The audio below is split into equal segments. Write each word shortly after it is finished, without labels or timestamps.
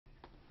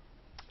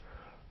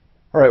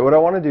All right, what I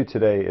want to do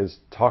today is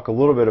talk a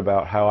little bit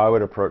about how I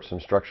would approach some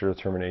structure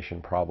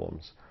determination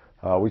problems.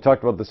 We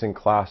talked about this in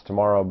class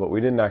tomorrow, but we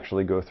didn't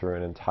actually go through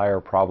an entire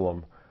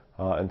problem.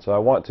 And so I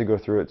want to go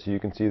through it so you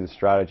can see the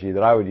strategy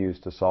that I would use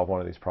to solve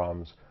one of these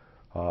problems.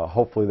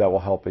 Hopefully that will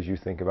help as you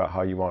think about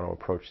how you want to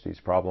approach these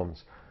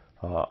problems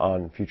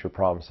on future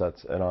problem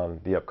sets and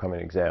on the upcoming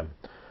exam.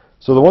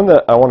 So the one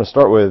that I want to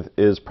start with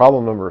is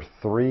problem number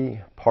 3,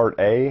 part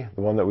A,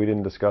 the one that we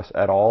didn't discuss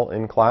at all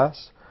in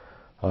class.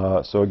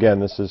 So again,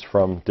 this is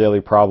from Daily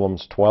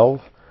Problems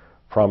 12,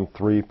 from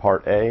 3,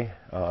 part A.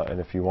 And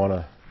if you want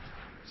to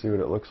see what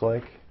it looks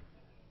like,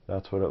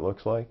 that's what it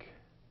looks like.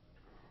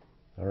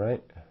 All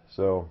right,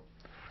 so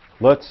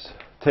let's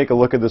take a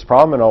look at this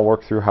problem and I'll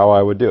work through how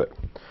I would do it.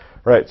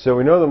 Right, so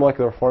we know the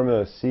molecular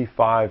formula is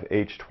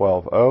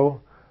C5H12O.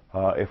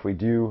 If we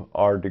do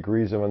our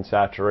degrees of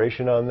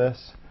unsaturation on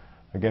this,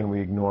 again,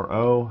 we ignore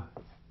O,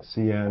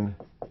 CN,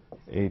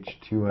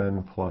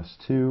 H2N plus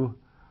 2.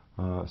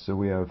 So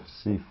we have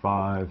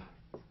C5H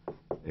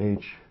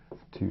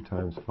 2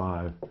 times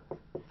 5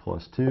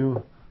 plus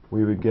 2.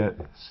 We would get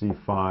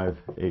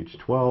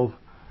C5H12.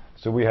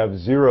 So we have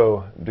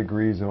 0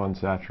 degrees of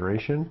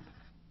unsaturation.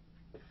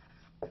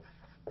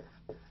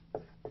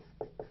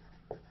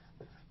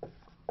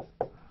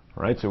 All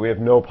right, so we have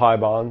no pi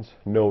bonds,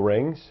 no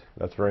rings.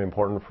 That's very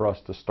important for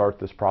us to start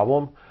this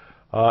problem.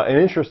 And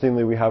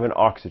interestingly, we have an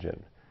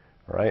oxygen.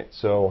 All right,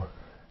 so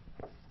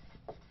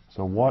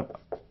what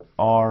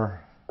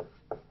are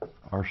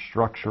our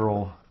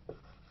structural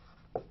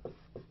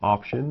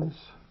options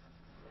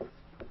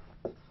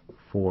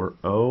for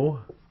O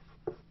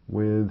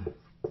with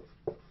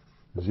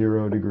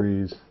 0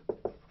 degrees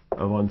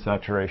of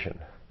unsaturation?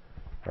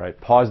 All right,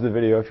 pause the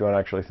video if you want to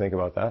actually think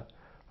about that.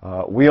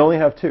 We only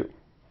have 2.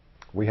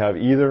 We have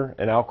either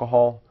an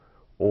alcohol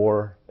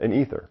or an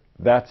ether.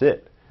 That's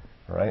it.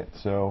 All right,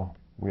 so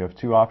we have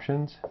 2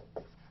 options,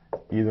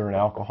 either an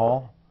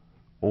alcohol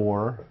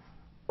or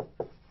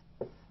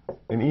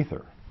an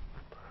ether.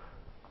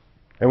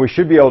 And we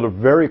should be able to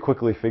very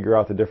quickly figure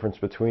out the difference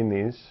between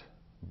these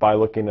by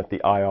looking at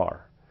the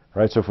IR.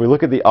 Right? So if we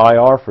look at the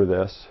IR for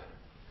this,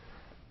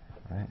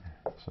 right,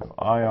 so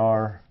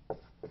IR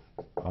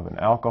of an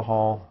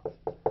alcohol,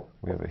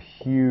 we have a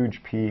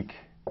huge peak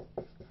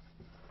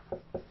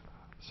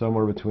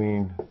somewhere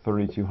between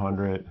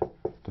 3,200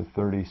 to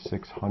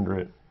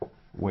 3,600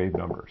 wave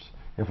numbers.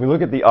 If we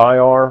look at the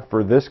IR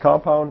for this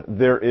compound,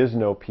 there is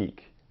no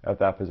peak at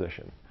that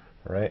position.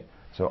 Right?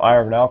 So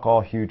IR of an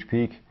alcohol, huge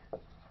peak.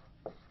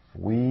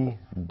 We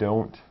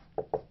don't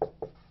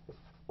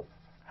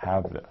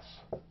have this.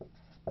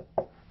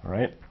 All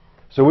right?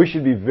 So we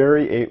should be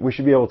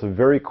able to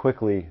very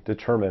quickly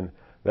determine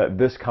that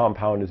this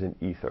compound is an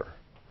ether.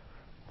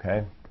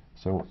 Okay?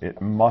 So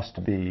it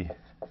must be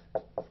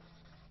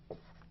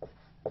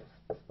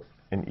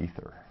an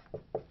ether.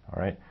 All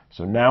right?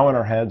 So now in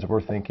our heads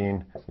we're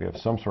thinking we have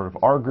some sort of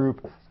R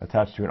group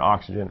attached to an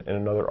oxygen and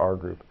another R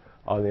group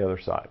on the other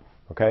side.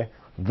 Okay?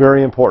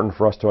 Very important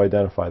for us to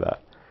identify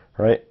that.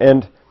 All right?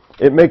 And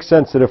it makes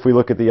sense that if we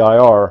look at the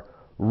IR,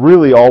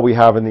 really all we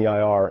have in the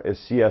IR is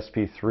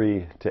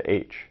CsP3 to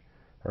H.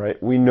 All right?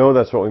 We know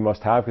that's what we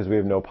must have because we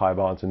have no pi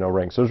bonds and no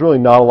rings. So there's really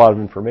not a lot of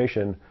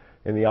information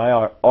in the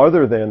IR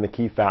other than the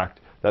key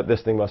fact that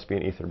this thing must be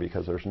an ether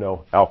because there's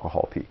no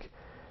alcohol peak.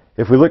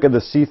 If we look at the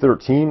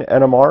C13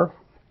 NMR,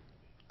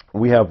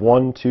 we have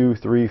 1, 2,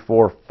 3,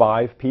 4,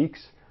 5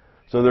 peaks.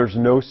 So there's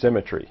no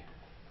symmetry.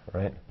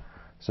 Right?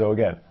 So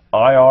again,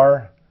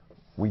 IR,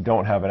 we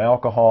don't have an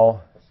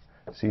alcohol.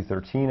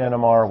 C13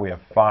 NMR, we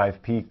have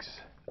 5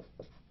 peaks,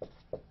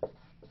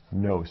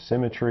 no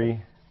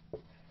symmetry.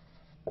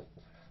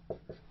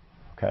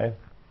 Okay,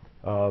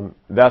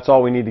 that's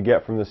all we need to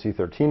get from the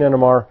C13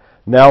 NMR.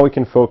 Now we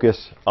can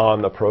focus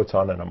on the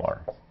proton NMR.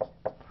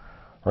 All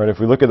right, if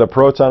we look at the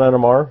proton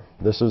NMR,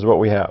 this is what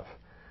we have.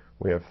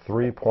 We have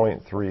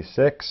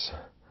 3.36,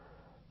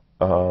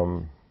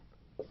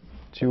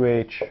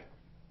 2H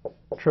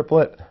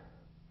triplet,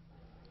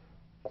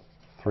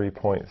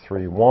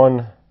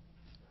 3.31,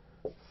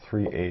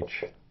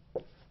 3H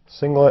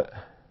singlet,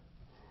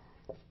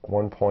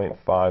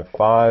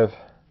 1.55,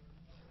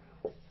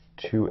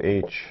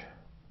 2H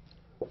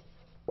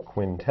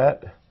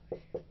quintet,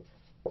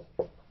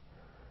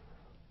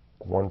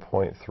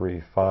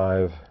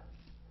 1.35,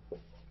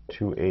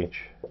 2H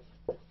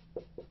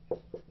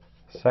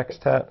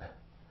sextet,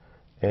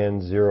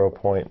 and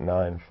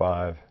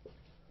 0.95,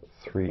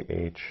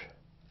 3H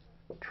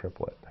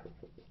triplet.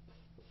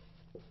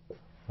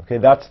 Okay,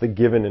 that's the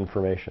given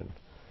information.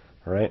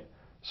 All right?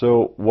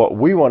 So what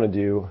we want to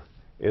do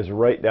is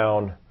write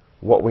down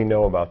what we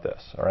know about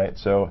this. All right,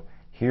 so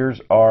here's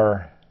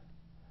our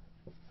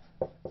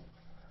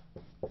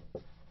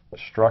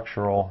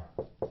structural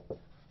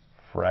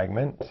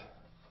fragment.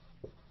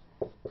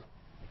 All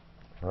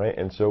right,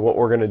 and so what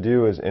we're going to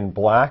do is in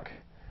black,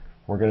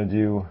 we're going to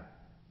do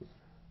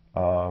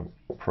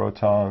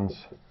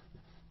protons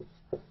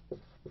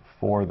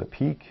for the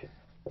peak.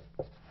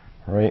 All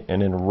right,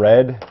 and in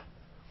red,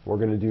 we're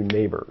going to do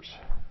neighbors.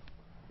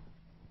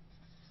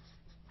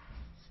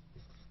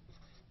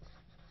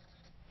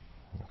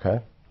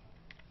 Okay?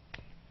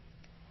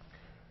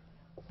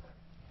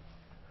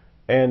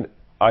 And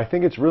I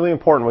think it's really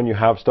important when you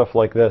have stuff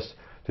like this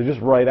to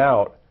just write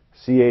out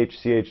CH,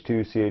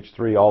 CH2,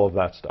 CH3, all of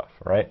that stuff,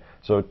 right?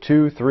 So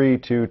 2, 3,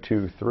 2,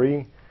 2,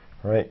 3,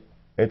 right?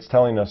 It's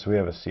telling us we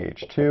have a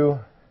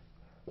CH2,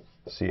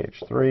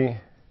 CH3,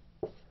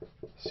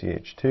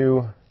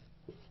 CH2,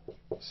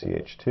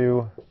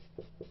 CH2,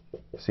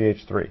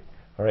 CH3.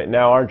 All right,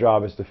 now our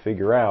job is to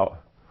figure out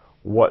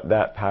what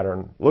that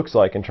pattern looks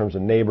like in terms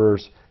of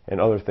neighbors and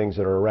other things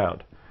that are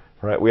around.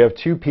 All right, we have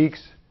two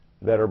peaks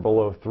that are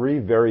below 3,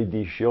 very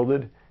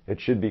de-shielded. It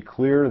should be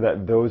clear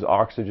that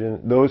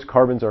those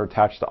carbons are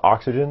attached to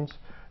oxygens.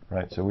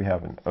 Right, so we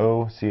have an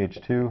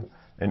OCH2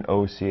 and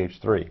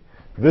OCH3.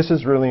 This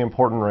is really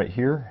important right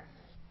here.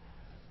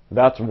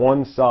 That's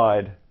one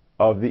side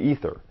of the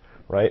ether,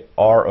 right?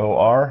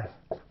 ROR.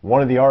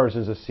 One of the R's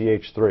is a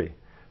CH3,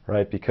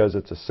 right? Because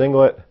it's a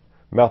singlet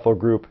methyl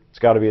group, it's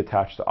got to be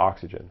attached to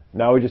oxygen.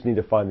 Now we just need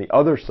to find the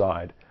other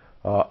side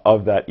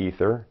of that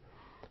ether,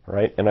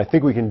 right? And I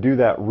think we can do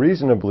that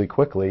reasonably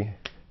quickly.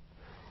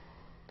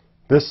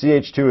 This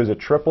CH2 is a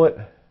triplet.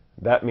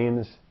 That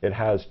means it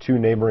has two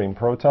neighboring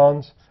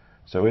protons.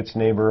 So its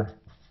neighbor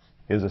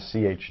is a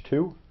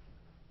CH2.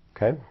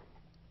 Okay.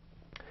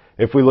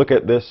 If we look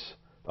at this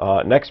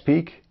next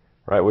peak,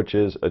 right, which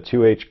is a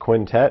 2H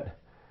quintet.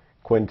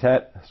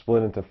 Quintet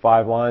split into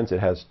 5 lines. It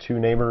has two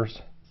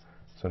neighbors.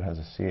 So it has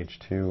a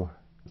CH2,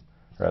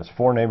 or has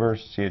 4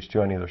 neighbors,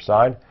 CH2 on either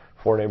side.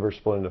 4 neighbors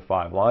split into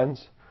 5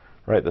 lines.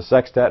 Right. The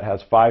sextet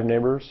has 5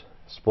 neighbors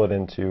split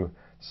into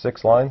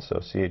 6 lines. So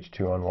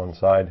CH2 on one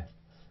side,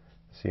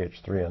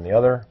 CH3 on the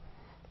other.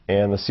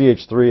 And the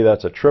CH3,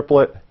 that's a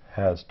triplet,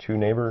 has 2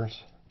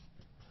 neighbors.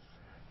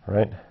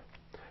 Right.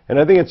 And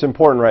I think it's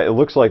important, right? It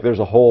looks like there's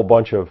a whole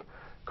bunch of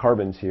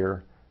carbons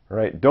here,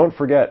 right? Don't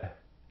forget,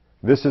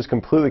 this is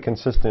completely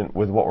consistent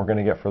with what we're going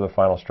to get for the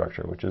final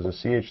structure, which is a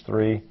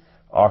CH3,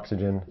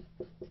 oxygen,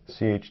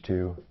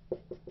 CH2,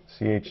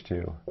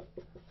 CH2,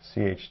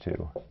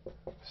 CH2,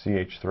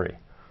 CH3,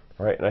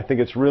 right? And I think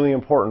it's really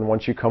important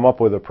once you come up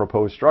with a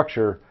proposed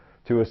structure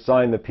to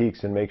assign the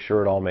peaks and make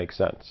sure it all makes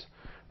sense,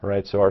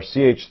 right? So our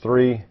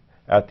CH3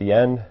 at the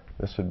end,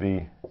 this would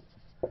be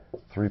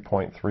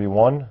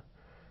 3.31,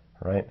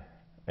 right?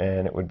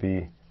 And it would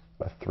be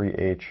a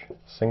 3H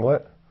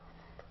singlet.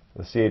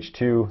 The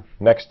CH2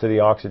 next to the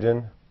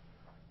oxygen,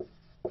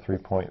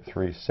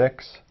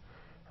 3.36,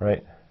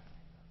 right?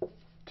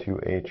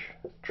 2H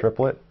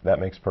triplet. That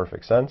makes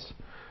perfect sense.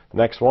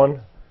 Next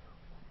one,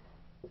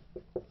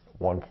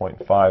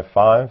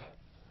 1.55,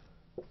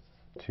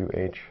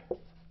 2H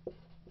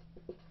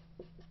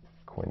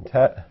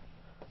quintet.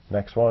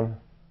 Next one,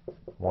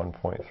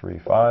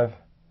 1.35,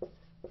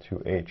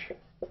 2H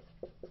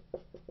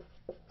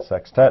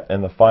sextet,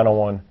 and the final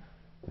one,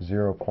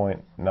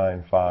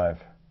 0.95,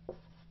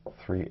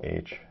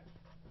 3H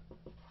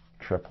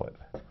triplet.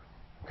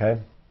 Okay?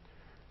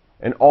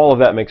 And all of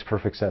that makes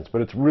perfect sense,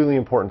 but it's really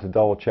important to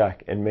double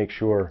check and make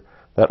sure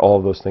that all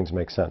of those things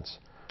make sense.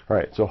 All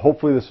right, so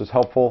hopefully this was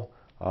helpful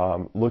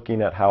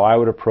looking at how I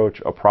would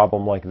approach a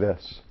problem like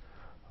this.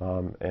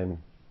 And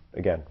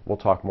again, we'll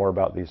talk more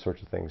about these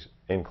sorts of things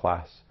in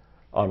class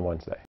on Wednesday.